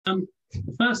The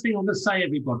first thing I'm going to say,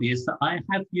 everybody, is that I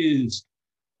have used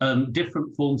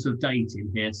different forms of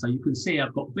dating here. So you can see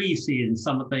I've got BC in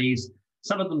some of these.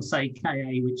 Some of them say Ka,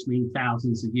 which means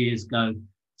thousands of years ago.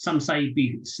 Some say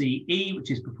BCE, which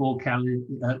is before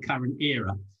current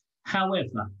era.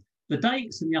 However, the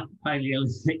dates in the Upper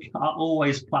Paleolithic are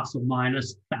always plus or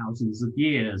minus thousands of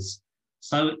years.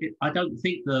 So I don't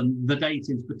think the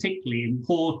dating is particularly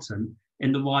important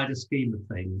in the wider scheme of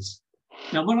things.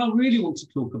 Now, what I really want to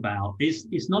talk about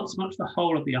is not so much the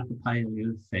whole of the Upper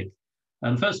Paleolithic.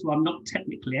 First of all, I'm not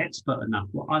technically expert enough.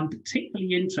 What I'm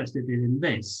particularly interested in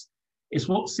this is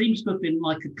what seems to have been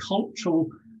like a cultural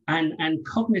and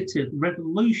cognitive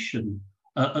revolution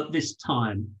at this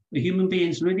time. The human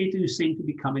beings really do seem to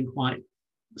be becoming quite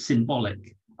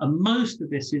symbolic. And most of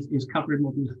this is covering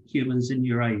modern humans in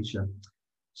Eurasia.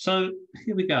 So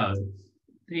here we go.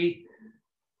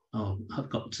 I've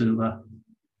got to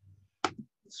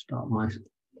start my...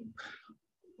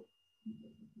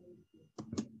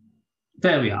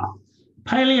 There we are.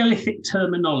 Paleolithic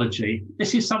terminology.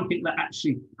 This is something that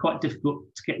actually quite difficult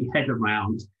to get your head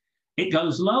around. It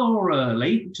goes low or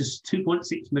early, just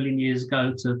 2.6 million years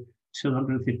ago to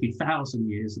 250,000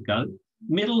 years ago.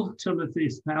 Middle,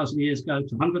 250,000 years ago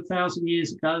to 100,000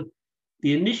 years ago.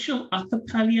 The initial Upper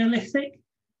Paleolithic,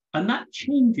 and that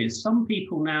changes. Some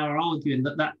people now are arguing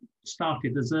that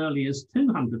started as early as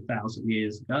 200,000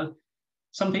 years ago.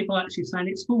 Some people are actually saying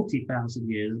it's 40,000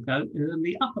 years ago. And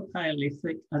the Upper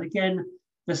Paleolithic, and again,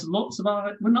 there's lots of,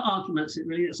 not arguments,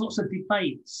 there's lots of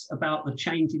debates about the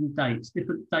changing dates.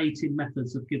 Different dating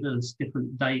methods have given us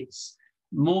different dates.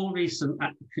 More recent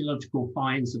archaeological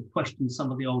finds have questioned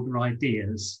some of the older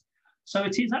ideas. So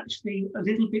it is actually a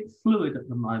little bit fluid at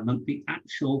the moment, the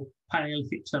actual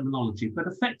Paleolithic terminology, but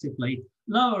effectively,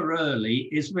 low or early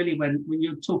is really when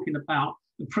you're talking about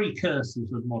the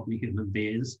precursors of modern human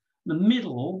beings. The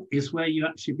middle is where you're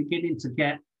actually beginning to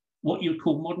get what you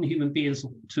call modern human beings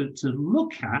to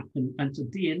look at and to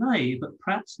DNA, but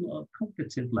perhaps not at a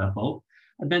cognitive level.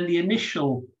 And then the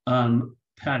initial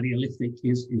Paleolithic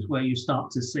is where you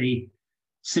start to see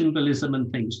symbolism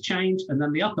and things change. And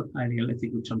then the Upper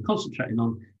Paleolithic, which I'm concentrating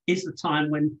on, is the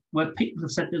time where people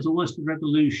have said there's almost a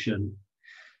revolution.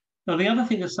 Now, the other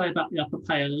thing to say about the Upper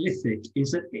Paleolithic is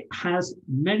that it has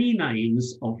many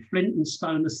names of flint and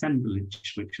stone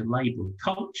assemblage, which are labelled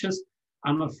cultures.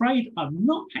 I'm afraid I'm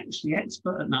not actually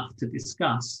expert enough to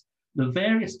discuss the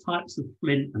various types of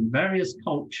flint and various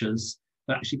cultures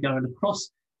that are actually going across,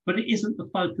 but it isn't the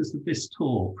focus of this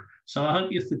talk. So I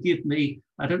hope you forgive me.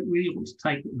 I don't really want to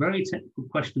take very technical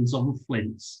questions on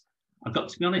flints. I've got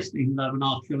to be honest, even though I'm an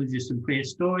archaeologist and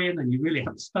prehistorian, and you really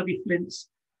have to study flints,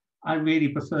 I really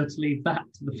prefer to leave that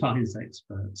to the finds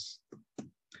experts.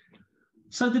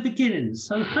 So the beginnings.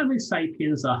 So Homo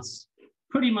sapiens, us,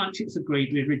 pretty much it's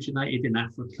agreed we originated in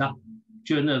Africa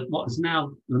during what is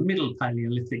now the Middle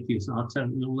Paleolithic, using our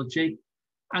terminology.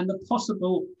 And the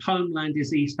possible homeland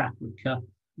is East Africa.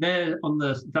 There on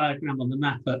the diagram on the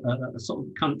map are sort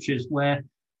of countries where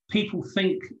people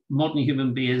think modern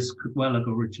human beings could well have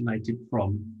originated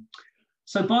from.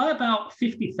 So by about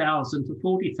 50,000 to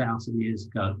 40,000 years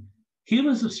ago,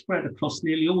 humans have spread across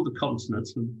nearly all the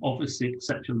continents, with obviously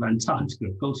exception of Antarctica,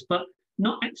 of course, but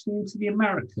not actually into the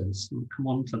Americas. We'll come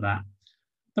on to that.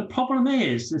 The problem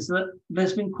is that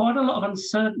there's been quite a lot of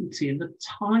uncertainty in the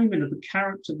timing of the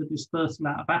character of the dispersal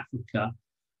out of Africa.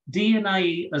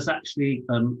 DNA has actually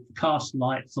cast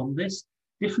lights on this.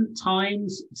 Different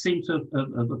times seem to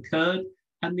have occurred.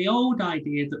 And the old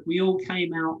idea that we all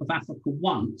came out of Africa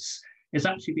once has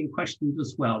actually been questioned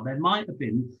as well. There might have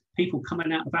been people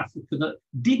coming out of Africa that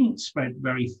didn't spread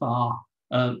very far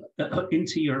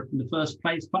into Europe in the first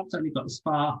place, perhaps only got as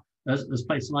far as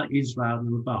places like Israel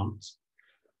and Levant.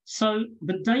 So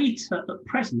the data at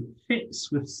present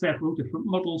fits with several different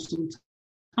models and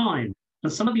time.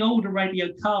 And some of the older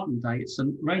radiocarbon dates,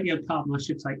 and radiocarbon, I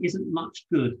should say, isn't much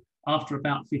good after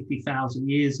about 50,000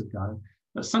 years ago.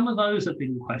 But some of those have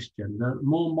been questioned. The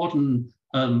more modern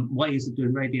ways of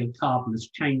doing radiocarbon has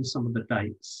changed some of the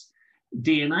dates.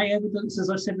 DNA evidence, as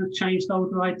I said, has changed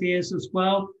older ideas as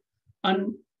well.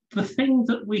 And the thing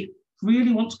that we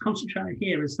really want to concentrate on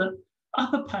here is that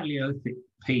Upper Paleolithic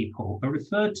people are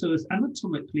referred to as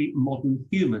anatomically modern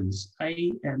humans,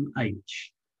 AMH.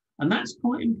 And that's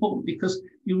quite important because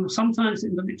you will sometimes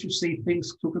in the literature see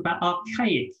things talk about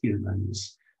archaic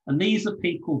humans. And these are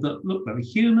people that look very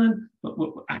human, but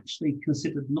were actually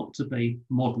considered not to be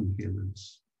modern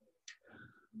humans.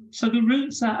 So the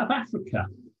roots out of Africa.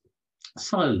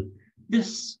 So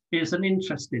this is an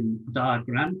interesting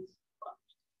diagram.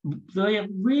 There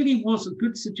really was a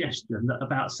good suggestion that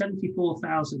about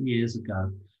 74,000 years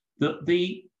ago, that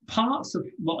the parts of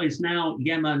what is now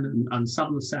Yemen and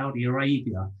southern Saudi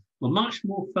Arabia were much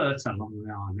more fertile than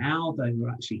they are now. They were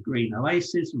actually green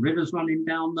oases, rivers running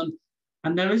down them.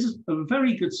 And there is a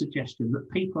very good suggestion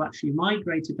that people actually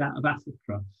migrated out of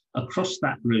Africa across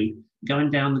that route,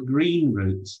 going down the green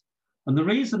routes. And the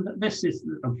reason that this is,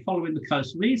 following the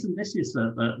coast, the reason this is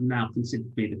now considered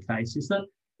to be the case is that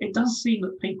it does seem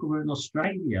that people were in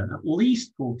Australia at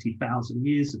least 40,000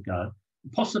 years ago,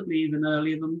 possibly even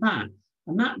earlier than that.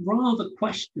 And that rather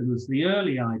questions the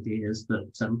early ideas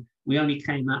that we only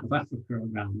came out of Africa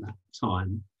around that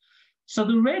time. So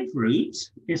the red route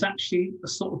is actually a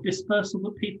sort of dispersal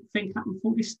that people think happened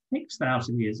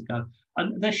 46,000 years ago.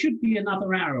 And there should be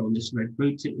another arrow on this red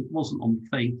route. It wasn't on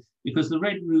the thing, because the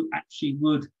red route actually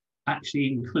would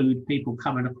include people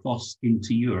coming across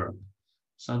into Europe.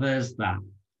 So there's that.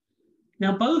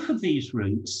 Now, both of these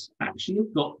routes actually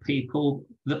have got people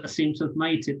that seem to have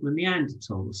mated with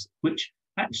Neanderthals, which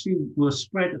actually were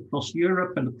spread across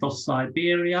Europe and across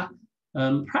Siberia,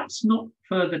 perhaps not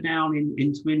further down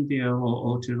into India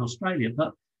or to Australia,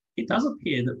 but it does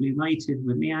appear that we mated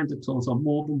with Neanderthals on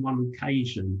more than one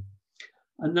occasion.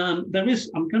 And I'm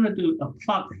going to do a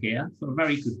plug here for a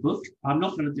very good book. I'm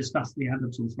not going to discuss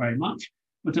Neanderthals very much,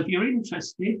 but if you're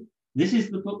interested, this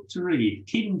is the book to read,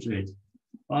 Kindred,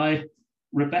 by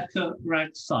Rebecca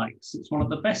Ragg Sykes. It's one of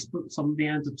the best books on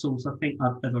Neanderthals I think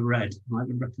I've ever read, and I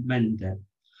would recommend it.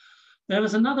 There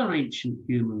was another ancient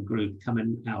human group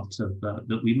coming out of,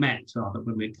 that we met rather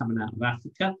when we were coming out of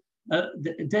Africa,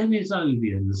 the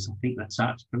Denisovians, I think that's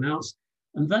how it's pronounced,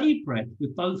 and they bred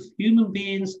with both human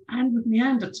beings and with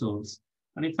Neanderthals.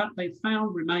 And in fact, they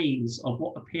found remains of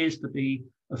what appears to be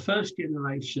a first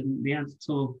generation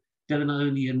Neanderthal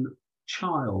Devonian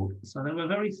child. So they were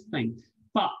very thin.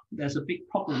 But there's a big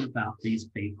problem about these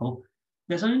people.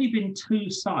 There's only been 2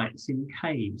 sites in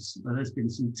caves where there's been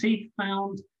some teeth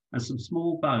found and some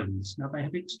small bones. Now, they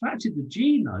have extracted the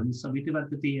genome, so we do have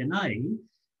the DNA,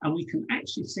 and we can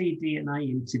actually see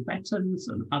DNA in Tibetans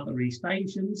and other East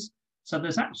Asians. So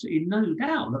there's absolutely no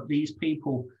doubt that these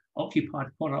people occupied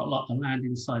quite a lot of land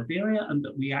in Siberia, and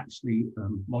that we actually,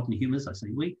 modern humans, I say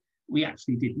we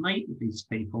actually did mate with these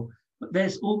people. But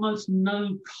there's almost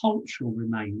no cultural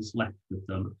remains left of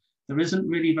them. There isn't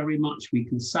really very much we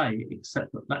can say,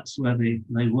 except that that's where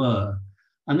they were.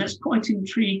 And that's quite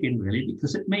intriguing, really,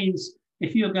 because it means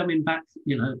if you're going back,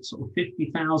 sort of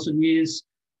 50,000 years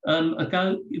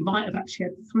ago, you might have actually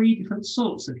had 3 different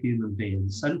sorts of human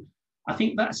beings. And I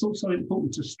think that's also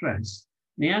important to stress.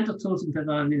 Neanderthals and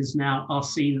Devonians now are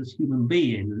seen as human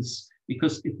beings,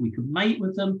 because if we can mate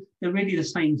with them, they're really the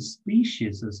same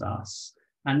species as us.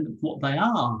 And what they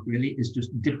are really is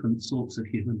just different sorts of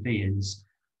human beings.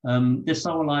 This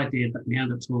whole idea that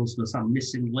Neanderthals were some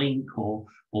missing link or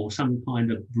some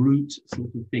kind of brute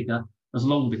sort of figure has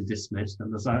long been dismissed.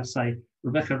 And as I say,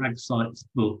 Rebecca Ragg Sykes'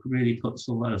 book really puts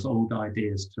all those old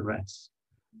ideas to rest.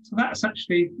 So that's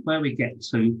actually where we get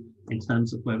to in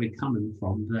terms of where we're coming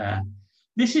from there.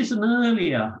 This is an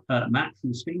earlier map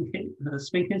from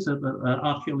Spinkins, an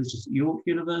archaeologist at York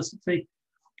University.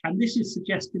 And this is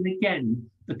suggesting, again,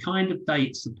 the kind of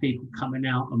dates of people coming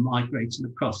out and migrating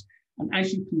across. And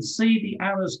as you can see, the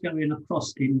arrows going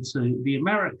across into the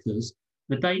Americas,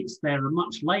 the dates there are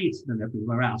much later than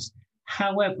everywhere else.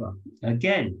 However,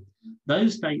 again,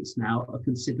 those dates now are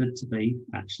considered to be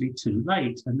actually too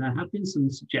late. And there have been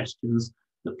some suggestions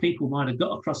that people might have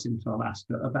got across into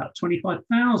Alaska about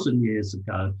 25,000 years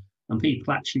ago, and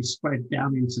people actually spread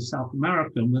down into South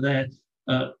America and were there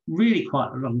really quite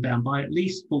a long down by at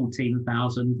least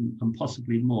 14,000 and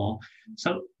possibly more.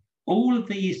 So all of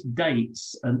these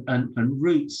dates and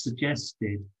routes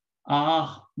suggested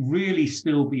are really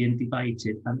still being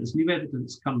debated. And as new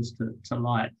evidence comes to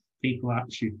light, people are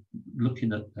actually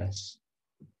looking at this.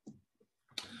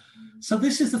 So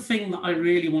this is the thing that I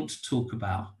really want to talk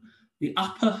about, the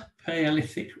Upper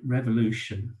Paleolithic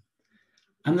Revolution,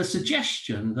 and the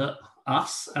suggestion that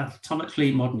us,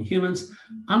 anatomically modern humans,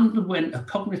 underwent a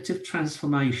cognitive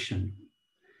transformation.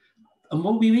 And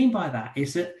what we mean by that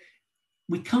is that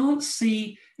we can't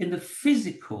see in the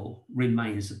physical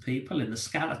remains of people, in the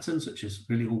skeletons, which is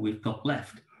really all we've got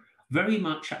left, very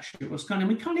much actually what's going on.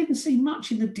 We can't even see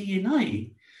much in the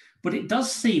DNA, but it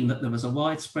does seem that there was a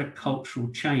widespread cultural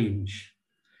change.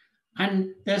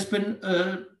 And there's been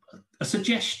a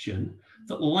suggestion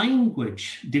that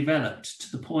language developed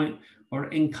to the point where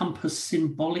it encompassed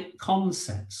symbolic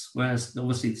concepts, whereas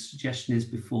obviously the suggestion is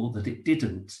before that it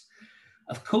didn't.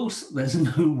 Of course, there's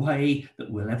no way that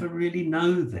we'll ever really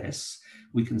know this.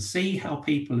 We can see how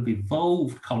people have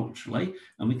evolved culturally,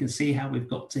 and we can see how we've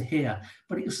got to here.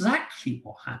 But exactly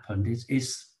what happened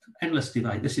is endless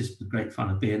debate. This is the great fun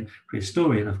of being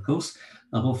prehistorian, of course.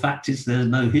 The whole fact is there's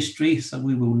no history, so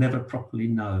we will never properly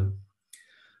know.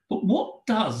 But what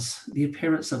does the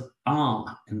appearance of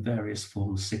art in various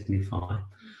forms signify?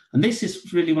 And this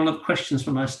is really one of the questions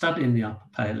when I studied in the Upper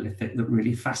Paleolithic that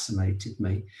really fascinated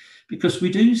me, because we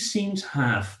do seem to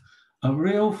have a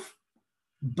real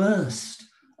burst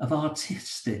of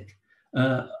artistic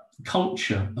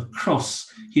culture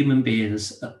across human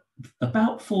beings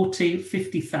about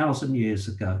 50,000 years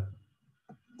ago.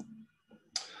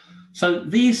 So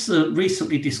these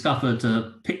recently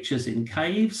discovered pictures in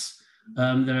caves.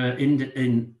 They're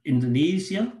in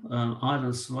Indonesia,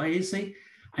 island Sulawesi,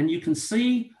 and you can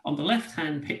see on the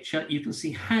left-hand picture, you can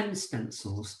see hand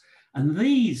stencils. And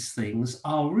these things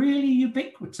are really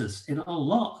ubiquitous in a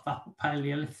lot of Upper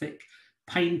Paleolithic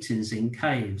paintings in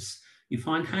caves. You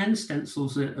find hand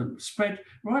stencils spread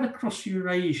right across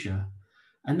Eurasia.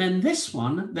 And then this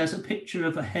one, there's a picture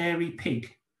of a hairy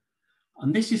pig.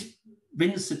 And this has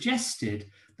been suggested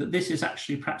that this is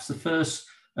actually perhaps the first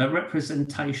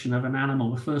representation of an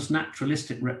animal, the first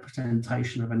naturalistic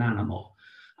representation of an animal.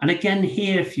 And again,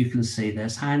 here, if you can see,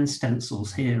 there's hand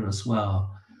stencils here as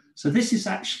well. So this is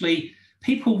actually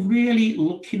people really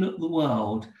looking at the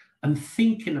world and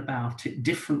thinking about it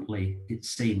differently, it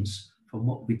seems, from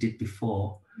what we did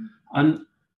before. And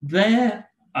there,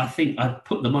 I think I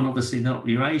put them on, obviously not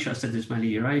Eurasia, I said there's many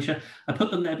Eurasia. I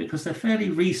put them there because they're fairly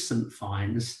recent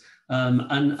finds.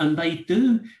 And they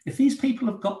do, if these people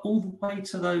have got all the way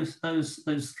to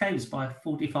those caves by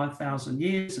 45,000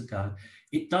 years ago,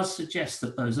 it does suggest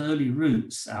that those early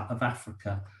routes out of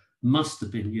Africa must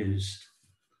have been used.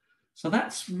 So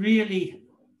that's really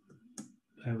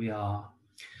where we are.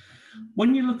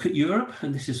 When you look at Europe,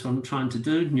 and this is what I'm trying to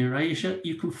do in Eurasia,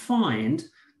 you can find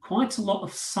quite a lot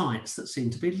of sites that seem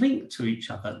to be linked to each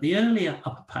other. The earlier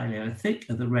Upper Paleolithic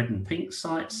are the red and pink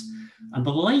sites, and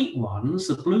the late ones,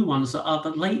 the blue ones, are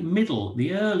the late middle,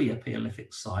 the earlier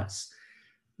Paleolithic sites.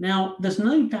 Now, there's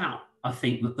no doubt, I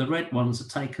think, that the red ones are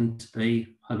taken to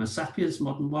be Homo sapiens,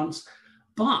 modern ones,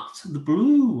 but the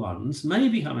blue ones may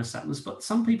be Homo sapiens, but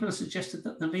some people have suggested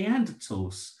that they're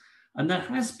Neanderthals. And there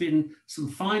has been some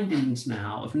findings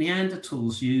now of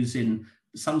Neanderthals using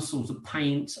some sort of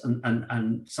paint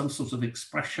and some sort of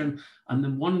expression, and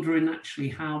then wondering actually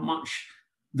how much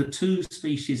the two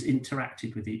species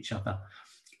interacted with each other.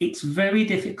 It's very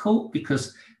difficult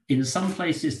because in some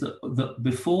places that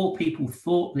before people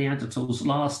thought Neanderthals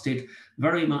lasted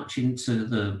very much into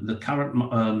the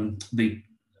current, the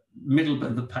middle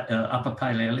of the Upper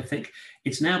Paleolithic,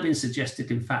 it's now been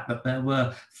suggested, in fact, that there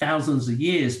were thousands of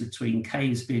years between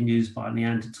caves being used by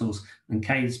Neanderthals and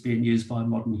caves being used by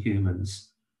modern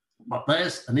humans. But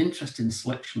there's an interesting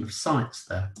selection of sites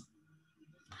there.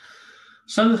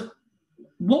 So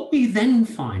what we then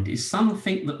find is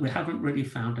something that we haven't really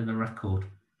found in the record.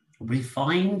 We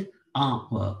find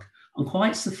artwork, and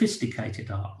quite sophisticated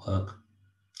artwork.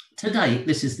 To date,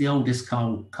 this is the oldest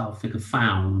carved figure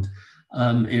found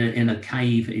in a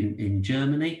cave in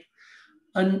Germany.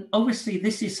 And obviously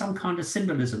this is some kind of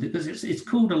symbolism because it's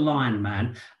called a lion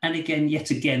man. And again, yet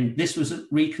again, this was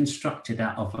reconstructed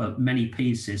out of many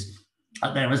pieces.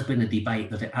 There has been a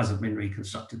debate that it hasn't been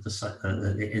reconstructed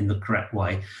in the correct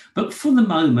way. But for the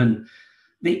moment,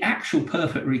 the actual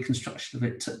perfect reconstruction of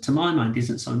it, to my mind,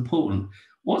 isn't so important.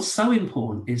 What's so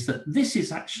important is that this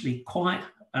is actually quite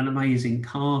an amazing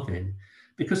carving,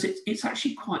 because it's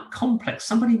actually quite complex.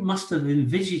 Somebody must have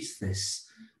envisaged this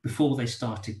before they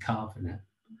started carving it.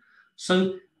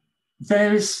 So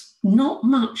there is not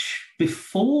much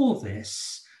before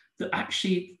this that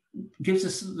actually gives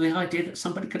us the idea that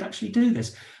somebody could actually do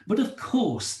this. But of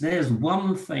course, there's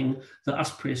one thing that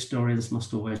us prehistorians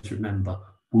must always remember.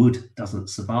 Wood doesn't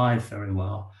survive very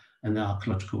well in the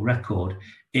archaeological record.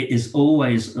 It is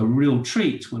always a real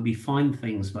treat when we find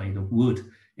things made of wood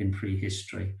in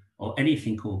prehistory, or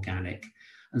anything organic.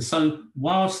 And so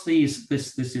whilst this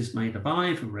is made of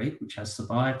ivory, which has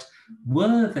survived,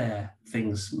 were there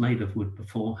things made of wood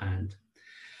beforehand?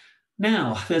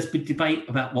 Now, there's been debate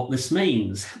about what this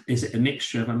means. Is it a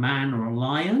mixture of a man or a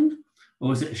lion?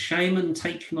 Or is it a shaman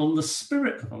taking on the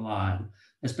spirit of a lion?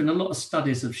 There's been a lot of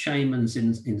studies of shamans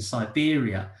in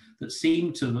Siberia that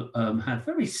seem to have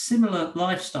very similar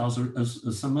lifestyles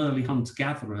as some early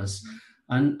hunter-gatherers.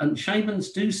 And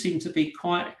shamans do seem to be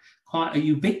quite a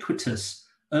ubiquitous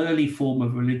early form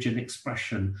of religion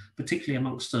expression, particularly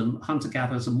amongst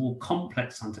hunter-gatherers and more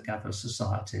complex hunter-gatherer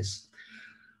societies.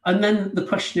 And then the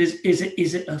question is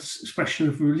it an expression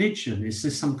of religion? Is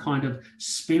this some kind of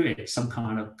spirit, some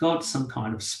kind of god, some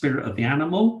kind of spirit of the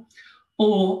animal?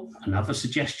 Or another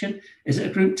suggestion, is it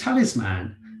a group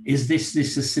talisman? Is this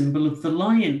a symbol of the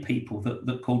lion people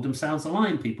that called themselves the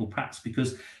lion people, perhaps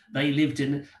because they lived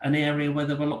in an area where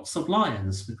there were lots of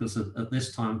lions, because at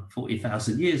this time,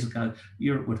 40,000 years ago,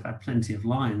 Europe would have had plenty of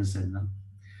lions in them.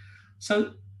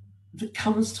 So it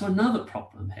comes to another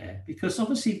problem here, because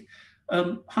obviously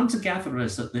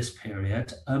hunter-gatherers at this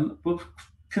period were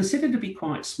considered to be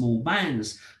quite small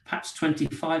bands, perhaps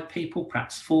 25 people,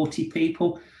 perhaps 40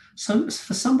 people. So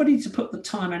for somebody to put the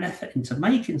time and effort into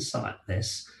making something like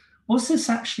this, was this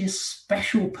actually a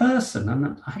special person?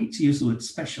 And I hate to use the word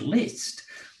specialist,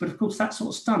 but of course that's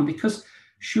what's done, because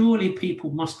surely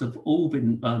people must have all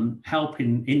been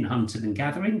helping in hunting and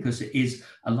gathering, because it is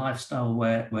a lifestyle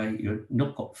where you've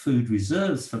not got food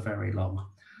reserves for very long.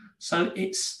 So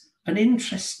it's an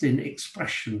interesting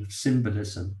expression of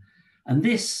symbolism. And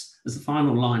this, as the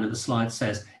final line of the slide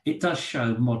says, it does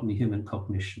show modern human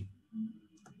cognition.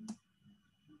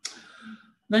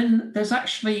 Then there's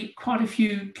actually quite a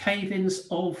few cave-ins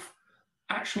of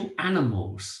actual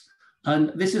animals.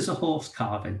 And this is a horse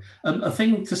carving. A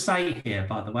thing to say here,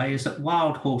 by the way, is that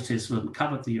wild horses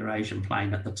covered the Eurasian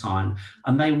plain at the time,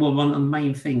 and they were one of the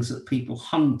main things that people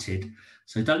hunted.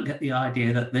 So don't get the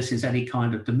idea that this is any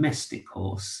kind of domestic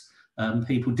horse.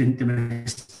 People didn't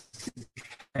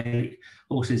domesticate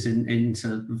horses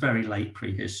into very late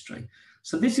prehistory.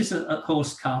 So this is a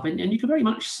horse carving, and you can very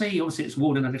much see, obviously it's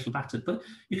worn and a little battered, but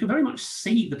you can very much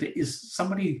see that it is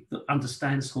somebody that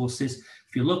understands horses.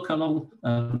 If you look along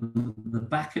the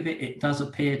back of it, it does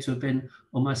appear to have been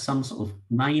almost some sort of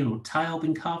mane or tail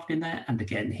been carved in there. And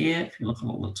again here, if you look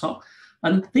along the top,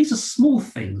 and these are small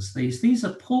things. These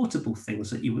are portable things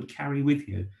that you would carry with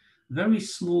you. Very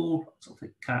small sort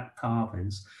of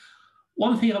carvings.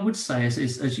 One thing I would say is,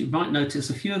 as you might notice,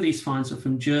 a few of these finds are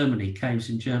from Germany, caves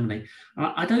in Germany.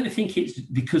 I don't think it's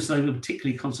because they were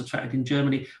particularly concentrated in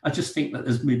Germany. I just think that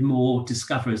there's been more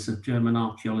discoveries of German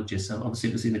archaeologists. So obviously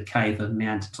it was in a cave that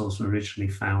Neanderthals were originally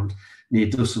found near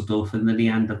Dusseldorf in the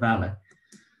Neander Valley.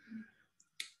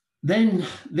 Then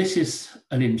this is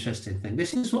an interesting thing.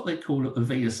 This is what they call a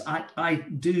Venus. I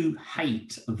do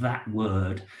hate that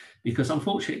word, because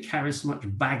unfortunately it carries so much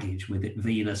baggage with it.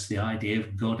 Venus, the idea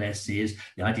of goddesses,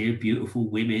 the idea of beautiful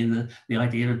women, the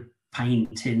idea of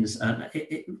paintings.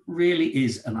 It really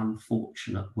is an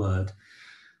unfortunate word.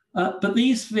 But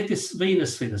these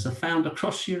Venus figures are found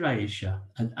across Eurasia,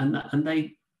 and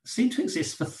they seem to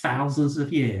exist for thousands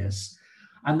of years.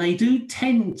 And they do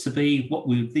tend to be what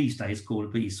we these days call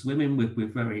obese women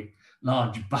with very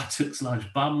large buttocks,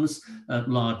 large bums,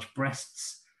 large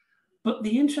breasts. But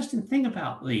the interesting thing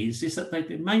about these is that they've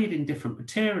been made in different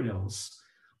materials.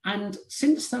 And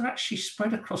since they're actually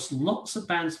spread across lots of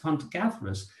bands of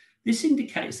hunter-gatherers, this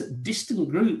indicates that distant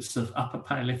groups of Upper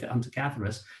Paleolithic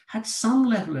hunter-gatherers had some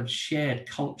level of shared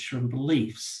culture and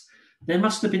beliefs. There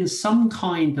must have been some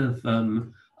kind of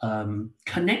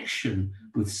connection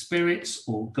with spirits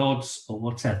or gods or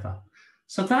whatever.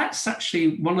 So that's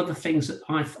actually one of the things that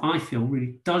I feel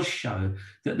really does show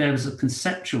that there is a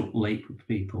conceptual leap with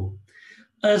people.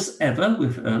 As ever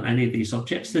with any of these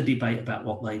objects, the debate about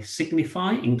what they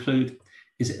signify include,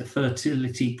 is it a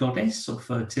fertility goddess or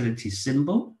fertility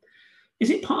symbol? Is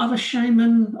it part of a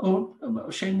shaman or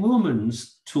a shaman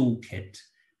woman's toolkit?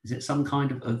 Is it some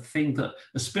kind of a thing that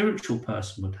a spiritual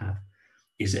person would have?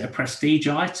 Is it a prestige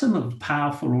item of a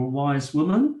powerful or wise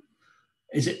woman?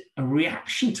 Is it a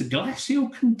reaction to glacial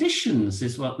conditions?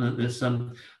 Is what there's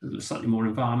slightly more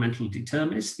environmental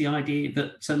determinists. The idea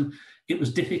that it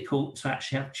was difficult to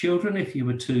actually have children if you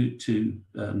were too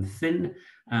thin,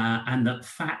 and that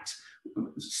fat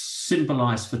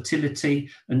symbolised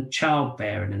fertility and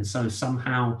childbearing, and so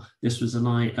somehow this was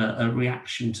a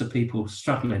reaction to people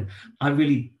struggling. I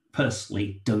really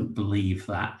personally don't believe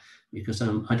that, because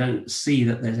I don't see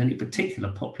that there's any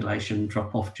particular population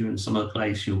drop off during some of the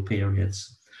glacial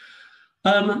periods.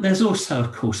 There's also,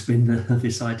 of course, been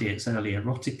this idea, it's early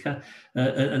erotica,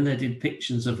 and their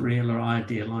depictions of real or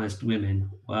idealised women.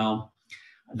 Well,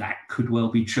 that could well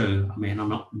be true. I mean, I'm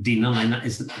not denying that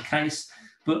isn't the case,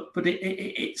 but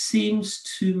it seems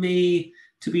to me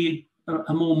to be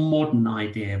a more modern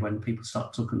idea when people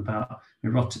start talking about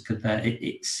erotica there.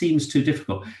 It seems too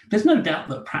difficult. There's no doubt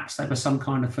that perhaps they were some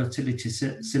kind of fertility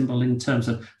symbol in terms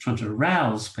of trying to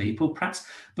arouse people, perhaps,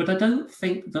 but I don't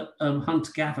think that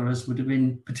hunter-gatherers would have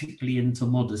been particularly into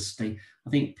modesty. I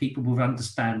think people would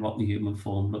understand what the human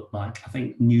form looked like. I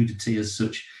think nudity as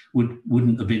such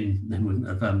wouldn't have been,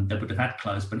 they would have had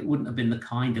clothes, but it wouldn't have been the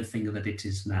kind of thing that it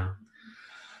is now.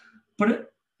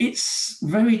 But It's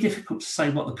very difficult to say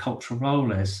what the cultural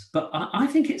role is, but I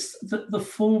think it's the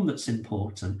form that's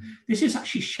important. This is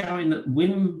actually showing that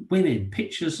women,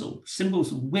 pictures or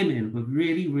symbols of women were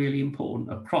really, really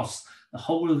important across the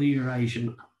whole of the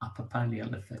Eurasian Upper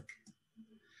Paleolithic.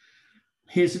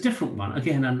 Here's a different one.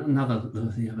 Again, another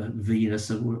Venus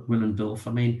of Willendorf.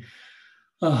 I mean,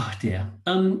 oh dear.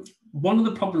 One of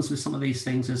the problems with some of these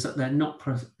things is that they're not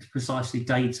precisely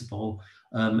datable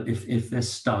if they're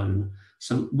stone.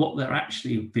 So what they're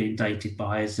actually being dated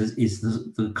by is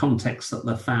the context that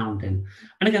they're found in.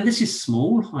 And again, this is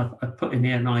small. I've put in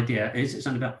here an idea. It's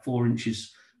only about 4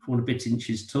 inches, 4 and a bit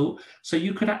inches tall. So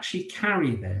you could actually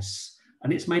carry this,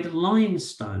 and it's made of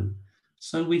limestone.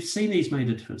 So we've seen these made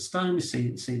of different stone. We've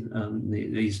seen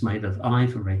these made of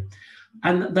ivory.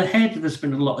 And the head, there's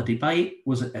been a lot of debate.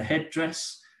 Was it a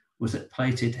headdress? Was it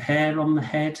plaited hair on the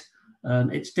head?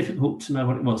 It's difficult to know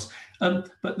what it was.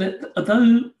 But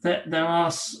although there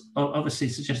are obviously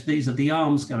suggest these are the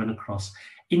arms going across,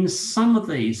 in some of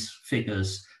these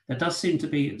figures, there does seem to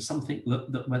be something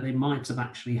that where they might have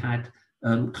actually had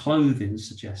clothing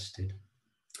suggested.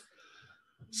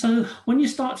 So when you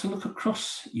start to look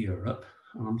across Europe,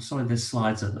 and I'm sorry this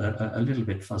slide's a little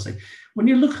bit fuzzy, when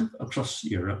you look across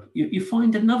Europe, you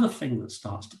find another thing that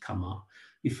starts to come up.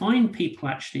 You find people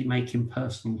actually making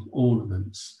personal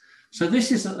ornaments. So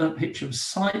this is a picture of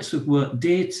sites with worked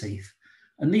deer teeth.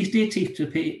 And these deer teeth to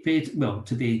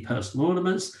be personal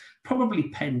ornaments, probably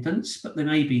pendants, but they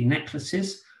may be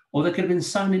necklaces, or they could have been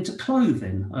sewn into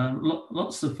clothing.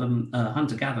 Lots of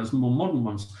hunter-gatherers, more modern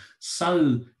ones,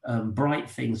 sew bright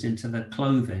things into their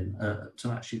clothing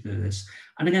to actually do this.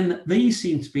 And again, these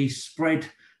seem to be spread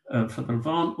for the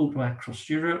Levant all the way across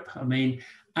Europe. I mean,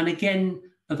 and again,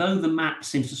 although the map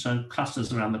seems to show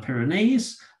clusters around the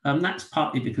Pyrenees, that's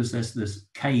partly because there's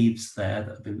caves there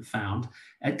that have been found.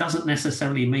 It doesn't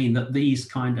necessarily mean that these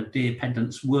kind of deer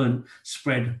pendants weren't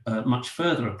spread much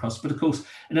further across. But of course,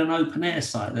 in an open air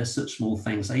site, there's such small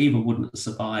things, they either wouldn't have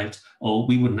survived or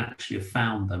we wouldn't actually have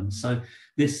found them. So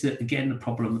this, again, the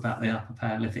problem about the Upper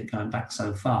Paleolithic going back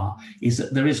so far is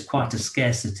that there is quite a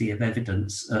scarcity of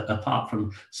evidence, apart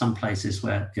from some places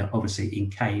where, obviously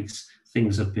in caves,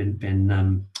 things have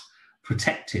been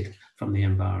protected from the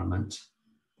environment.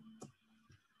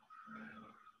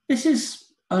 This is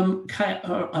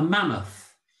a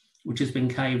mammoth, which has been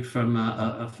caved from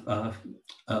a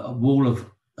wall of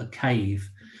a cave.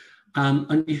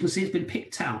 And you can see it's been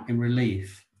picked out in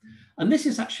relief. And this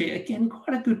is actually, again,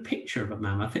 quite a good picture of a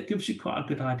mammoth. It gives you quite a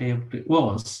good idea of what it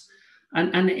was.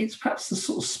 And it's perhaps the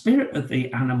sort of spirit of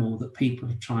the animal that people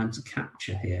are trying to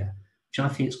capture here, which I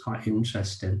think is quite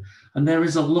interesting. And there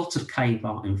is a lot of cave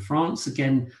art in France.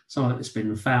 Again, some of it's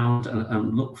been found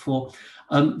and looked for.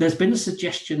 There's been a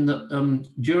suggestion that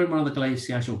during one of the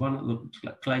glaciation, or one of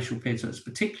the glacial periods where it's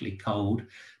particularly cold,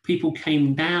 people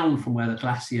came down from where the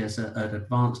glaciers had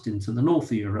advanced into the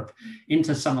north of Europe,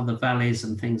 into some of the valleys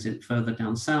and things further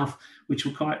down south, which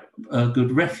were quite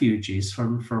good refuges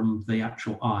from the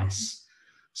actual ice.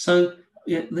 So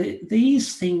yeah,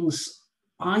 these things,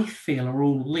 I feel, are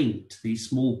all linked, these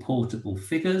small portable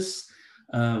figures,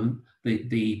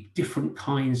 the different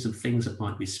kinds of things that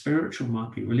might be spiritual,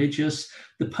 might be religious,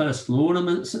 the personal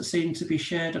ornaments that seem to be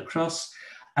shared across.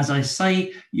 As I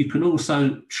say, you can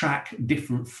also track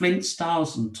different flint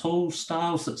styles and tool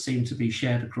styles that seem to be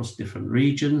shared across different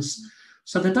regions.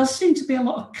 So there does seem to be a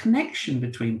lot of connection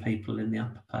between people in the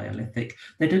Upper Paleolithic.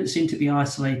 They don't seem to be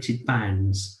isolated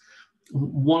bands.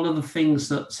 One of the things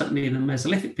that certainly the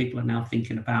Mesolithic people are now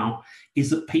thinking about is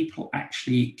that people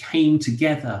actually came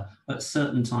together at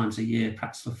certain times a year,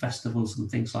 perhaps for festivals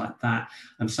and things like that.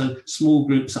 And so small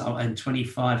groups that are in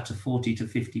 25 to 40 to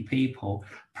 50 people,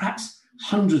 perhaps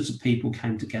hundreds of people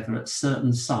came together at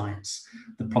certain sites.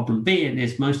 The problem being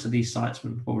is most of these sites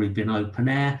would have probably been open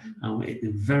air, and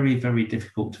it's very, very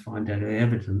difficult to find any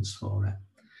evidence for it.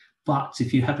 But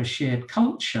if you have a shared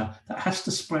culture, that has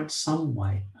to spread some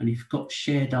way. And if you've got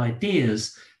shared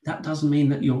ideas, that doesn't mean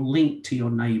that you're linked to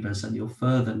your neighbours and your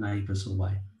further neighbours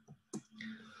away.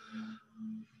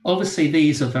 Obviously,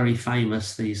 these are very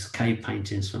famous, these cave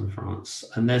paintings from France.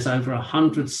 And there's over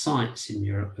 100 sites in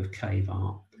Europe of cave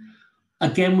art.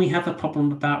 Again, we have a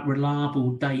problem about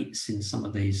reliable dates in some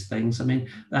of these things. I mean,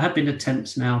 there have been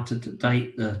attempts now to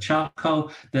date the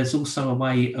charcoal. There's also a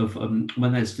way of,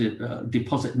 when there's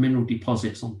mineral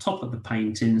deposits on top of the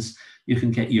paintings, you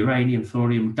can get uranium,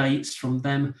 thorium dates from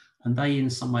them. And they, in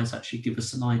some ways, actually give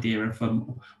us an idea of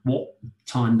what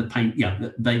time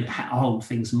the whole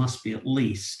things must be at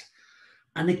least.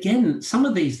 And again, some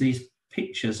of these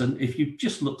pictures, and if you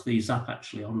just look these up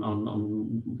actually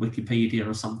on Wikipedia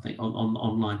or something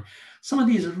online, some of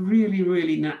these are really,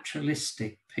 really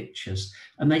naturalistic pictures,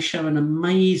 and they show an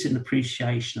amazing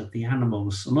appreciation of the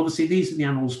animals. And obviously these are the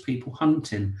animals people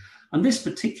hunting. And this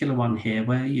particular one here,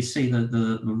 where you see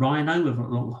the rhino with a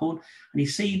long horn, and you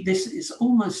see this is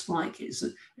almost like it's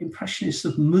an impressionist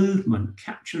of movement,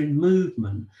 capturing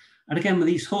movement. And again, with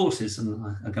these horses,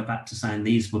 and I go back to saying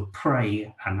these were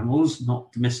prey animals,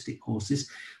 not domestic horses,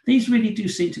 these really do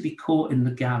seem to be caught in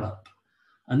the gallop.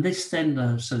 And this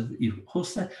then, so you've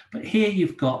horse there, but here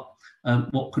you've got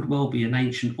what could well be an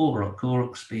ancient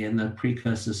aurochs being the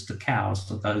precursors to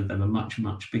cows, although they were much,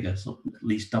 much bigger, so at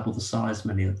least double the size,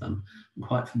 many of them, and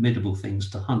quite formidable things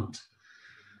to hunt.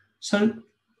 So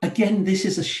again, this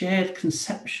is a shared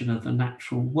conception of the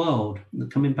natural world.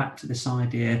 And coming back to this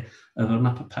idea of an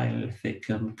Upper Paleolithic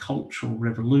cultural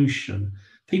revolution,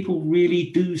 people really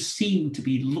do seem to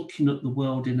be looking at the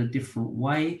world in a different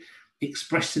way,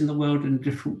 expressing the world in a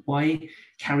different way,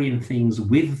 carrying things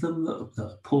with them that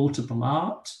are portable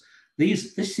art.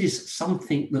 This is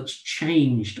something that's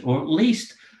changed, or at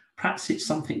least perhaps it's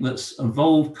something that's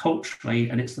evolved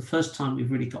culturally, and it's the first time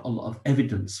we've really got a lot of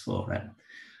evidence for it.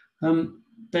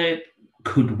 There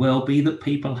could well be that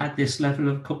people had this level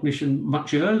of cognition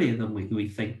much earlier than we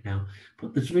think now,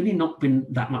 but there's really not been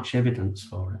that much evidence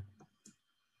for it.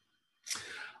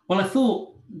 Well, I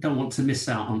thought, don't want to miss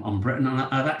out on Britain, and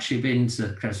I've actually been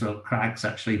to Creswell Crags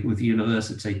actually with the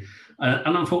university,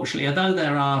 and unfortunately, although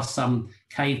there are some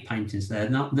cave paintings there,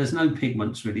 there's no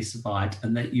pigments really survived,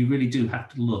 and that you really do have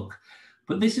to look.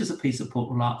 But this is a piece of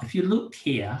portable art. If you look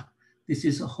here, this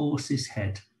is a horse's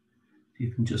head. You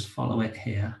can just follow it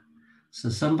here. So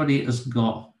somebody has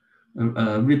got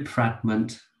a rib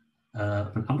fragment,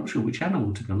 I'm not sure which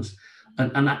animal to be honest,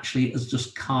 and actually has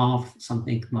just carved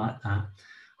something like that.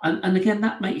 And again,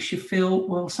 that makes you feel,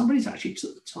 well, somebody's actually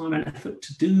took the time and effort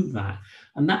to do that.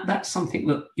 And that's something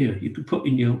that you could put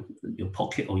in your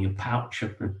pocket or your pouch.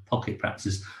 Pocket perhaps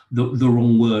is the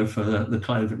wrong word for the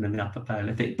clothing in the Upper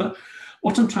Paleolithic. But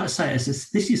what I'm trying to say is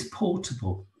this is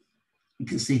portable. You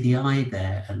can see the eye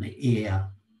there and the ear.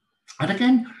 And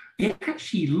again, it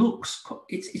actually looks,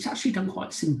 it's actually done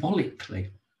quite symbolically.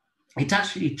 It's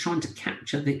actually trying to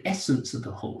capture the essence of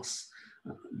the horse.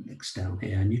 Next down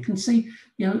here, and you can see,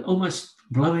 almost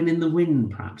blowing in the wind,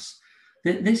 perhaps.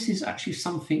 This is actually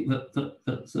something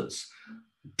that's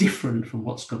different from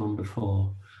what's gone on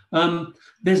before.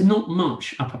 There's not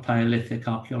much Upper Paleolithic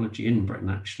archaeology in Britain,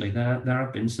 actually. There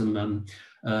have been some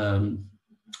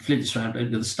flints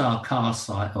around the Star Car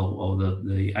site or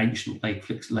the ancient Lake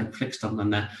Flixton,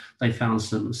 and they found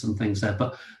some things there.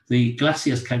 But the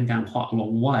glaciers came down quite a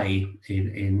long way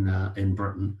in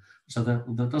Britain. So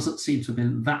there doesn't seem to have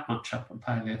been that much Upper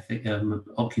Paleolithic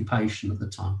occupation at the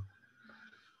time.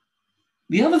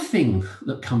 The other thing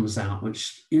that comes out,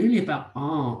 which is really about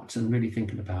art and really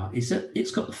thinking about, is that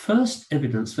it's got the first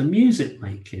evidence for music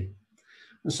making.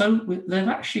 And so they've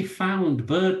actually found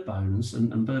bird bones,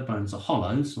 and bird bones are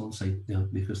hollow, so obviously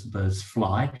because the birds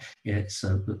fly,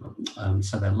 so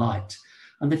they're light.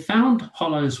 And they found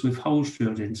hollows with holes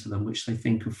drilled into them, which they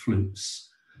think are flutes.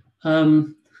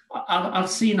 I've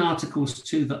seen articles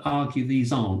too that argue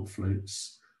these aren't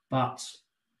flutes, but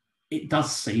it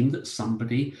does seem that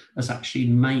somebody has actually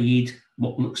made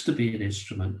what looks to be an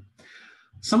instrument.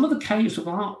 Some of the caves of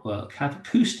artwork have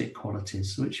acoustic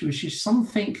qualities, which is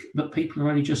something that people are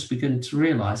only just beginning to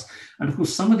realise. And of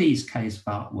course, some of these caves of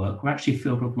artwork were actually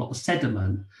filled with a lot of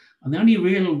sediment. And the only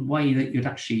real way that you'd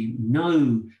actually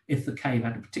know if the cave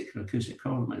had a particular acoustic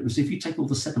quality was if you take all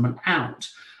the sediment out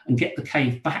and get the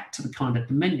cave back to the kind of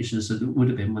dimensions that it would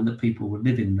have been when the people were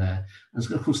living there.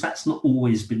 And of course, that's not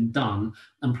always been done.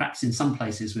 And perhaps in some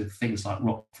places with things like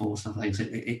rock falls and things,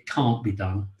 it can't be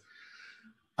done.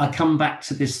 I come back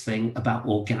to this thing about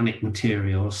organic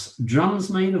materials. Drums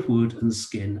made of wood and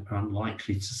skin are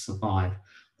unlikely to survive.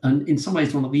 And in some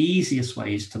ways, one of the easiest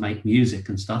ways to make music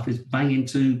and stuff is banging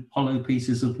two hollow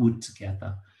pieces of wood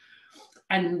together.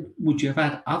 And would you have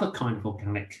had other kind of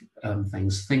organic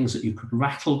things that you could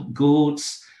rattle,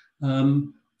 gourds?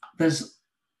 There's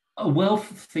a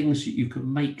wealth of things that you could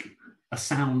make a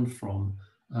sound from,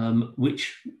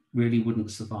 which really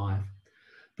wouldn't survive.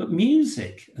 But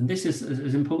music, and this is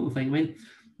an important thing, I mean,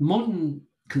 modern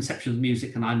conceptions of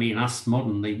music, and I mean us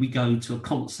modernly, we go to a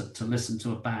concert to listen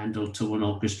to a band or to an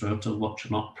orchestra or to watch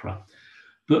an opera.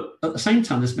 But at the same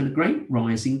time, there's been a great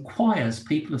rise in choirs.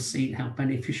 People have seen how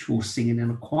beneficial singing in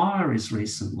a choir is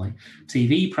recently.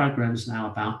 TV programs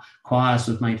now about choirs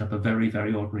have made up of very,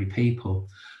 very ordinary people.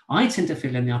 I tend to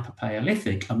feel in the Upper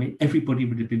Paleolithic, I mean, everybody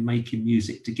would have been making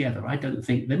music together. I don't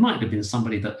think there might have been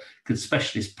somebody that could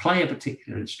specialist play a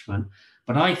particular instrument,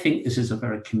 but I think this is a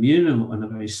very communal and a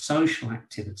very social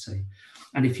activity.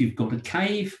 And if you've got a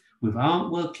cave with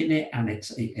artwork in it and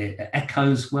it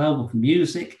echoes well with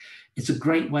music, it's a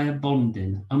great way of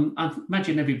bonding. I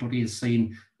imagine everybody has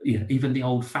seen, you know, even the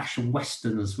old-fashioned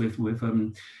Westerners with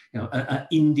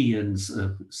Indians,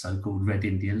 so-called Red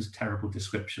Indians, terrible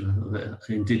description of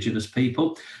indigenous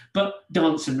people, but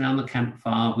dancing around the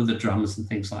campfire with the drums and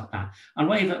things like that. And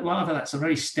rather that's a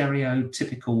very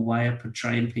stereotypical way of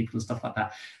portraying people and stuff like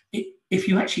that. If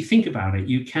you actually think about it,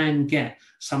 you can get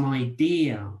some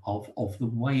idea of the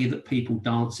way that people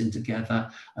dancing together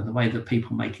and the way that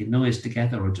people making noise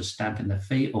together or just stamping their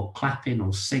feet or clapping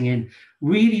or singing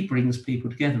really brings people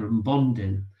together and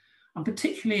bonding. And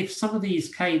particularly if some of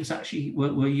these caves actually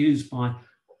were used by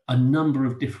a number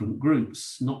of different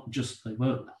groups, not just they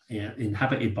weren't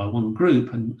inhabited by one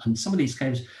group, and some of these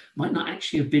caves might not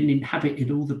actually have been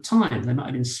inhabited all the time. They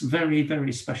might have been very,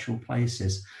 very special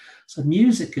places. So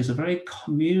music is a very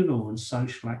communal and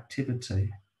social activity.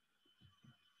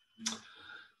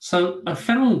 So I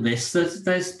found this,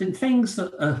 there's been things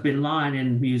that have been lying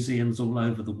in museums all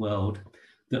over the world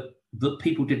that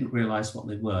people didn't realize what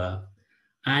they were.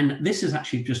 And this has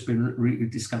actually just been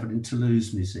rediscovered in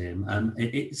Toulouse Museum.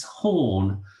 It's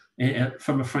horn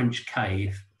from a French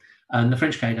cave. And the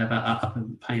French cave have Upper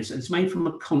Palaeolithic. It's made from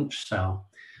a conch shell.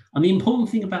 And the important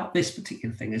thing about this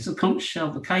particular thing is the conch shell,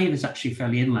 the cave is actually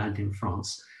fairly inland in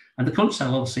France. And the conch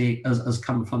shell obviously has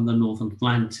come from the Northern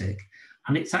Atlantic.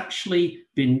 And it's actually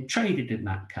been traded in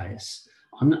that case.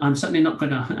 I'm certainly not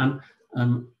going to,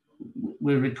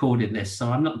 we're recording this,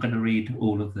 so I'm not going to read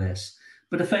all of this.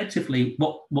 But effectively,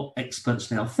 what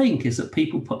experts now think is that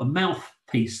people put a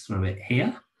mouthpiece through it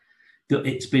here, that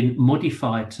it's been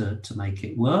modified to make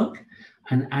it work,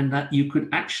 and that you could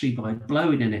actually, by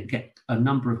blowing in it, get a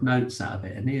number of notes out of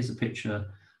it. And here's a picture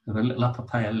of a little Upper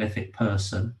Paleolithic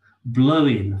person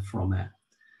blowing from it.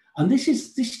 And this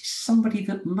is somebody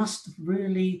that must have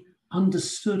really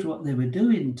understood what they were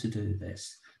doing to do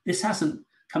this. This hasn't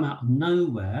come out of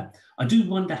nowhere. I do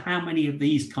wonder how many of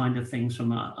these kind of things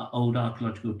from old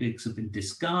archaeological digs have been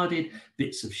discarded,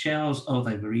 bits of shells, oh,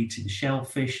 they were eating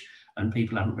shellfish, and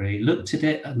people haven't really looked at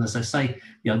it. And as I say,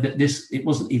 you know, it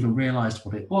wasn't even realized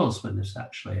what it was when it's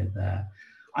actually there.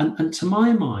 And to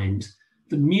my mind,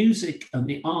 the music and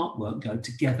the artwork go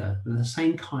together with the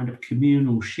same kind of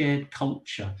communal shared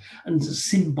culture and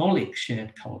symbolic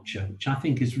shared culture, which I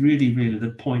think is really, really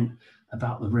the point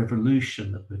about the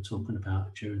revolution that we're talking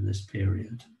about during this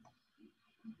period.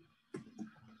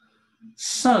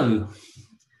 So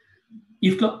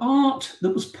you've got art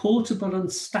that was portable and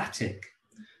static.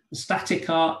 The static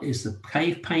art is the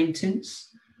cave paintings,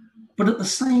 but at the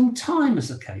same time as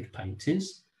the cave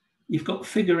paintings, you've got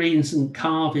figurines and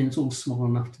carvings all small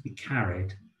enough to be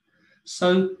carried.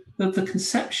 So the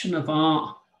conception of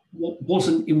art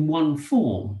wasn't in one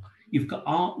form. You've got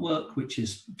artwork, which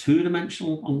is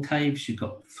two-dimensional on caves. You've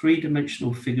got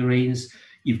three-dimensional figurines.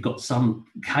 You've got some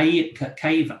cave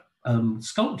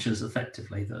sculptures,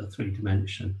 effectively, that are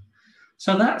three-dimensional.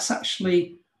 So that's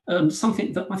actually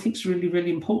something that I think is really,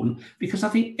 really important, because I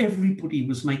think everybody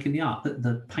was making the art.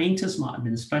 The painters might have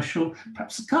been special,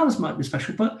 perhaps the colours might have been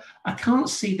special, but I can't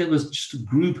see there was just a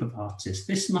group of artists.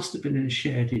 This must have been a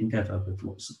shared endeavour with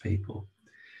lots of people.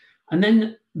 And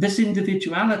then this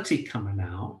individuality coming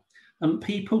out, and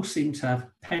people seem to have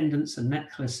pendants and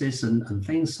necklaces and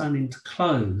things sewn into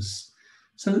clothes.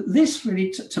 So this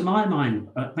really, to my mind,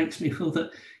 makes me feel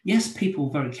that, yes, people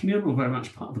are very communal, very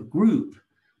much part of a group,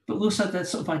 but also their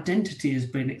sort of identity has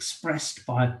been expressed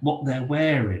by what they're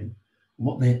wearing,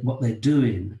 what they're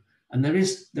doing. And there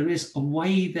is a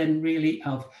way then really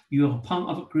of, you're part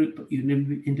of a group, but you're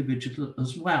an individual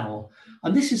as well.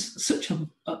 And this is such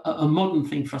a modern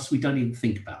thing for us, we don't even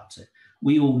think about it.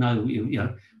 We all know, you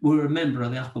know, we're a member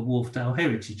of the Upper Wharfdale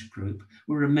Heritage Group.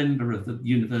 We're a member of the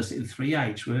University of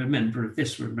 3H. We're a member of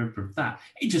this, we're a member of that.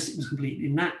 It just seems completely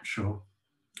natural.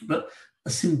 But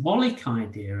a symbolic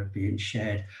idea of being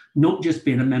shared, not just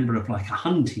being a member of like a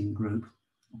hunting group,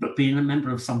 but being a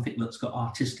member of something that's got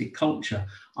artistic culture,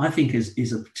 I think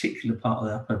is a particular part of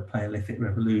the Upper Paleolithic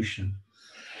revolution.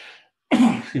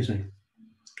 Excuse me.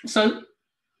 So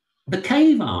the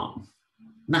cave art,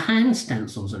 the hand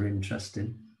stencils are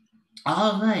interesting.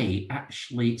 Are they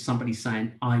actually somebody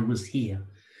saying, I was here?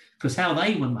 Because how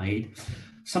they were made,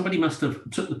 somebody must have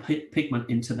took the pigment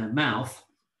into their mouth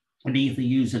and either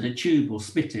using a tube or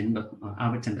spitting, but I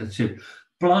would tend to tube,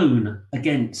 blown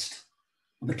against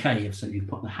the cave. So you've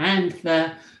put the hand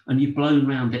there and you've blown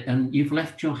around it and you've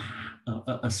left your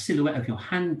a silhouette of your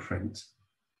handprint,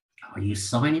 are you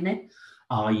signing it?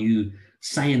 Are you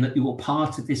saying that you're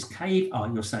part of this cave? Are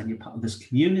you saying you're part of this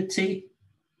community?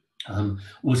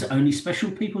 Was it only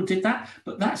special people did that?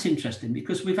 But that's interesting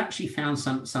because we've actually found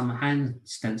some hand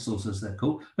stencils, as they're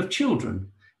called, of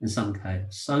children in some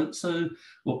caves. So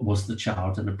what was the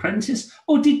child an apprentice,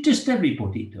 or did just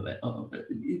everybody do it? Or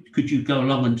could you go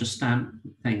along and just stamp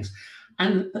things?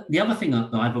 And the other thing that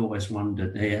I've always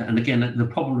wondered here, and again, the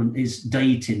problem is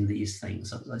dating these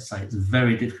things. As I say, it's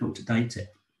very difficult to date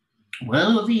it.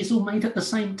 Well, are these all made at the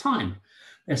same time?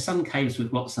 There's some caves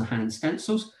with lots of hand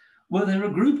stencils. Were there a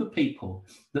group of people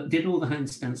that did all the hand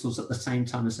stencils at the same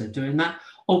time as they're doing that?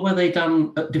 Or were they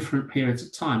done at different periods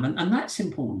of time? And that's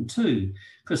important too,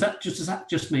 because does that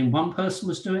just mean one person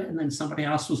was doing it and then somebody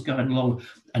else was going along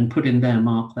and putting their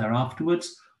mark there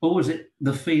afterwards? Or was it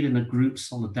the feeling of group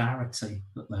solidarity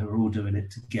that they were all doing it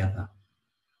together?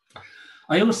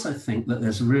 I also think that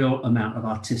there's a real amount of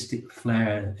artistic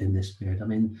flair in this period. I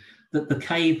mean, the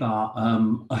cave art,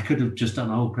 I could have just done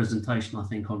a whole presentation, I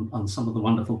think, on some of the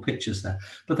wonderful pictures there,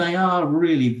 but they are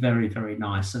really very, very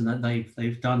nice. And that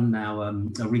they've done now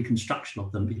a reconstruction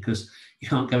of them, because you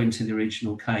can't go into the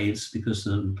original caves because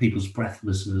people's breath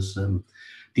was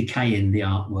decaying the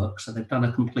artwork. So they've done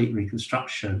a complete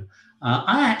reconstruction.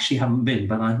 I actually haven't been,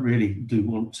 but I really do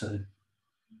want to.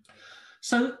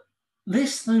 So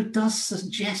this, though, does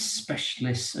suggest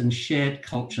specialists and shared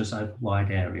cultures over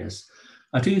wide areas.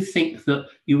 I do think that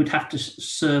you would have to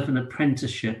serve an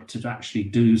apprenticeship to actually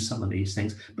do some of these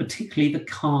things, particularly the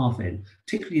carving,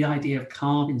 particularly the idea of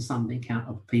carving something out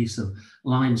of a piece of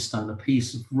limestone, a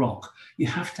piece of rock. You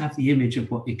have to have the image of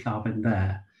what you're carving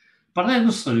there. But I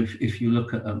also, if you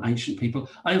look at ancient people,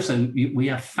 we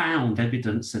have found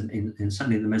evidence in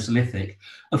certainly the Mesolithic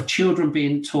of children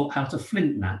being taught how to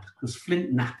flint knap, because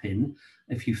flint napping,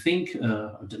 if you think,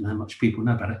 I don't know how much people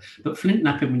know about it, but flint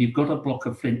napping, when you've got a block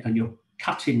of flint and you're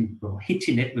cutting or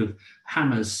hitting it with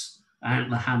hammers,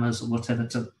 antler hammers or whatever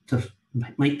to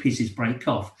make pieces break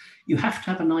off, you have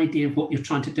to have an idea of what you're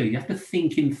trying to do. You have to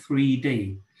think in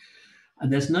 3D.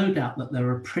 And there's no doubt that there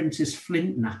are apprentice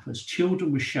flint knappers.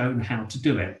 Children were shown how to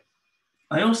do it.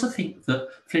 I also think that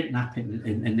flint knapping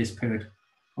in this period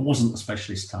wasn't a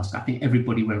specialist task. I think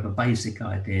everybody would have a basic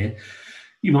idea.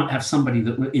 You might have somebody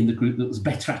that were in the group that was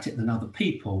better at it than other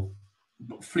people.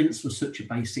 But flints were such a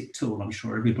basic tool, I'm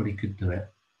sure everybody could do it.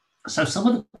 So some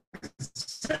of the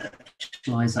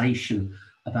conceptualization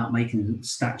about making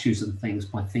statues and things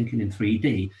by thinking in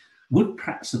 3D would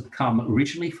perhaps have come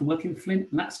originally from working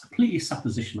flint, and that's completely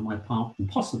supposition on my part,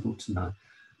 impossible to know.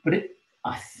 But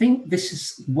I think this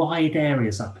is wide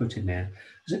areas I put in there.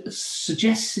 It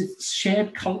suggests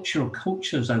shared culture or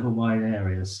cultures over wide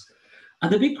areas.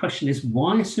 And the big question is,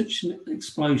 why such an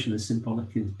explosion of symbolic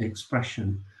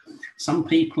expression? Some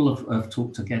people have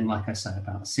talked again, like I say,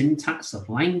 about syntax of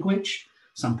language.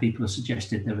 Some people have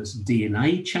suggested there was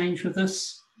DNA change with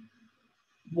us.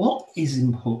 What is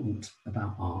important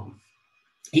about art?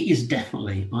 It is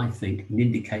definitely, I think, an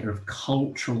indicator of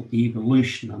cultural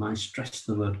evolution, and I stress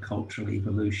the word cultural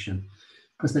evolution,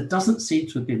 because there doesn't seem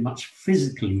to have been much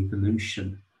physical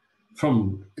evolution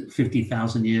from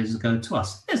 50,000 years ago to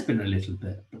us. There's been a little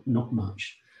bit, but not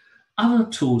much. Other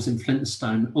tools in flint and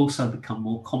stone also become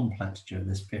more complex during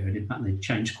this period. In fact, they've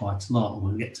changed quite a lot.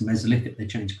 When we get to Mesolithic, they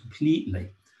change completely.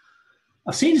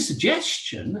 I've seen a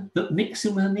suggestion that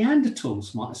mixing with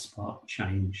Neanderthals might have sparked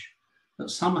change, that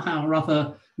somehow or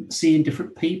other seeing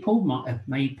different people might have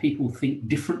made people think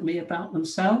differently about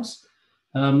themselves.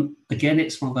 Again,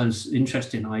 it's one of those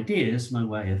interesting ideas, my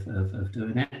way of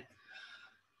doing it.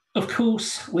 Of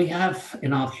course, we have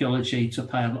in archaeology to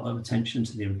pay a lot of attention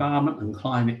to the environment and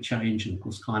climate change. And of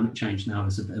course, climate change now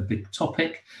is a big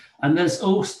topic. And there's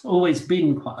always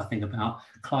been quite a thing about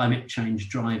climate change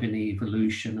driving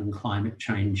evolution and climate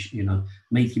change,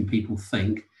 making people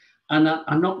think. And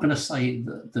I'm not going to say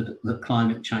that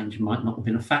climate change might not have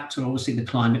been a factor. Obviously, the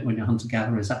climate when you're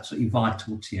hunter-gatherer is absolutely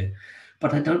vital to you.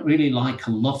 But I don't really like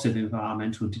a lot of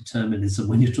environmental determinism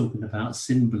when you're talking about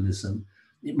symbolism.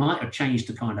 It might have changed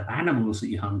the kind of animals that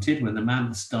you hunted. When the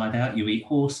mammoths died out, you eat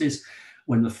horses.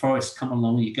 When the forests come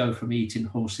along, you go from eating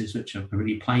horses, which are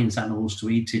really plains animals, to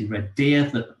eating red deer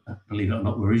that, believe it or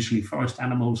not, were originally forest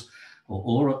animals, or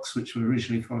aurochs, which were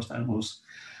originally forest animals.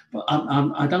 But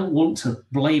I don't want to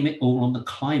blame it all on the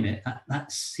climate.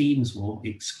 That seems, or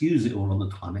excuse it all on the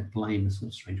climate. Blame is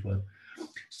a strange word.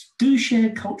 Do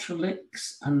shared cultural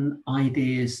links and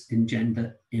ideas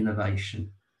engender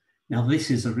innovation? Now, this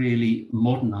is a really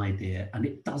modern idea, and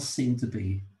it does seem to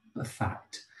be a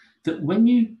fact that when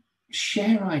you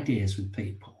share ideas with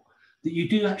people, that you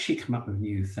do actually come up with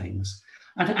new things.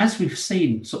 And as we've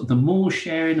seen, sort of the more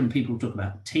sharing and people talk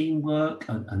about teamwork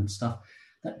and stuff,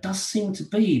 that does seem to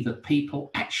be that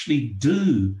people actually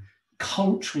do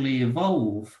culturally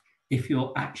evolve if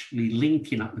you're actually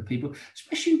linking up with people,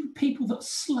 especially with people that are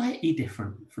slightly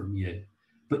different from you,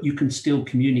 but you can still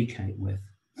communicate with.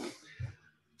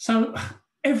 So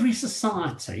every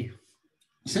society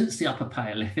since the Upper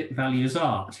Paleolithic values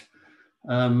art.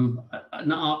 And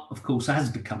art, of course, has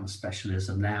become a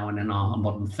specialism now, and in our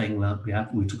modern thing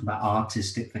that we talk about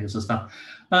artistic things and stuff.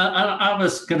 I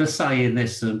was going to say in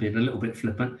this, and being a little bit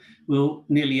flippant, well,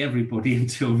 nearly everybody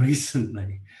until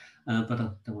recently, but I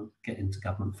don't want to get into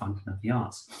government funding of the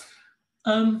arts.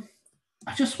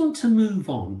 I just want to move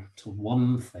on to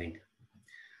one thing.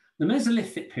 The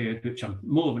Mesolithic period, which I'm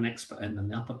more of an expert in than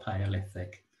the Upper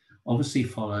Paleolithic, obviously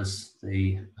follows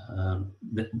the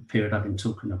period I've been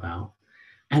talking about.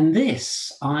 And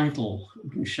this idol,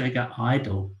 Shaga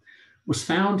idol, was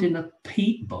found in a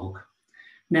peat bog.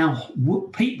 Now,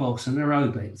 peat bogs are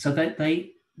aerobic, so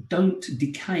they don't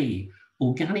decay.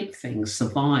 Organic things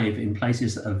survive in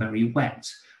places that are very wet,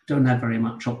 don't have very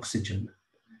much oxygen.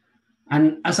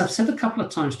 And as I've said a couple of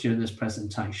times during this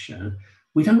presentation,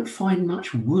 we don't find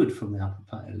much wood from the Upper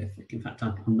Paleolithic. In fact,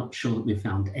 I'm not sure that we've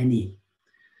found any.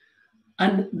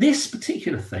 And this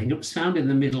particular thing, it was found in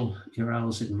the Middle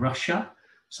Urals in Russia.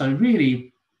 So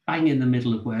really bang in the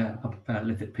middle of where Upper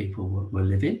Paleolithic people were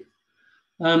living.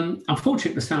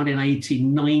 Unfortunately, it was found in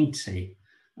 1890,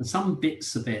 and some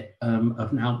bits of it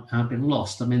have now been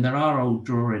lost. I mean, there are old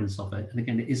drawings of it, and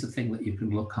again, it is a thing that you can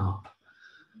look up.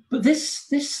 But this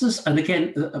is, and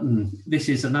again, this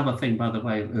is another thing, by the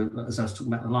way, as I was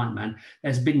talking about the Light Man,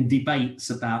 there's been debates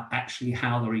about actually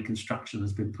how the reconstruction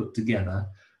has been put together,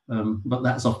 but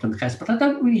that's often the case. But I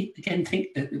don't really, again,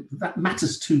 think that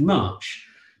matters too much.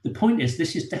 The point is,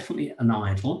 this is definitely an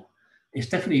idol. It's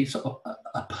definitely sort of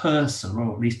a person,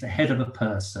 or at least the head of a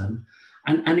person,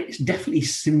 and it's definitely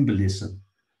symbolism.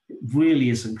 It really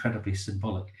is incredibly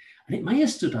symbolic. And it may have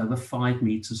stood over 5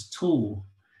 meters tall.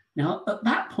 Now, at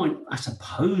that point, I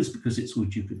suppose because it's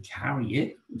wood, you could carry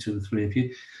it, 2 or 3 of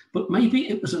you, but maybe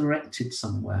it was erected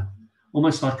somewhere,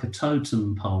 almost like a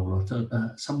totem pole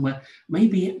or somewhere.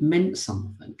 Maybe it meant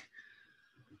something.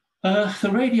 The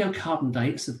radiocarbon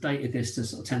dates have dated this to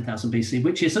sort of 10,000 BC,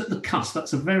 which is at the cusp.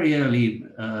 That's a very early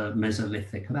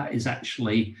Mesolithic. That is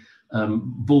actually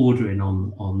bordering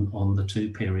on the 2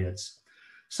 periods.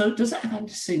 So does it have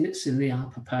antecedents in the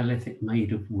Upper Paleolithic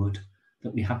made of wood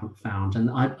that we haven't found? And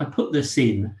I put this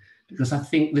in because I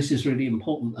think this is really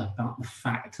important about the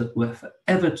fact that we're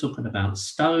forever talking about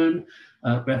stone,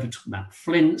 we're ever talking about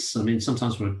flints. I mean,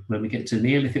 sometimes when we get to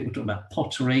Neolithic, we're talking about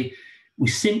pottery. We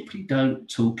simply don't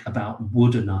talk about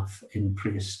wood enough in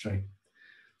prehistory.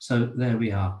 So there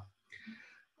we are.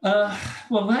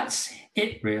 Well, that's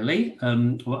it really,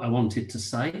 what I wanted to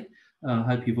say. I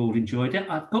hope you've all enjoyed it.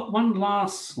 I've got one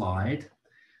last slide,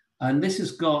 and this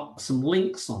has got some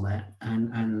links on it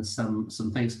and some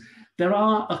things. There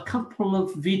are a couple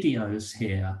of videos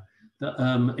here,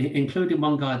 that, including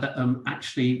one guy that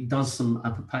actually does some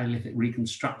Upper Paleolithic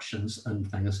reconstructions and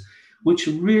things, which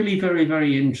are really very,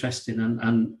 very interesting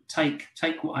and take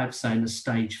what I'm saying a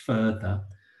stage further.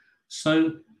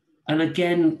 So, and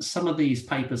again, some of these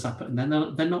papers I put in,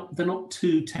 they're not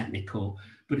too technical,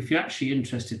 but if you're actually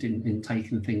interested in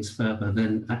taking things further,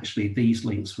 then actually these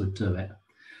links would do it.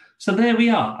 So there we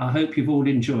are. I hope you've all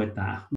enjoyed that.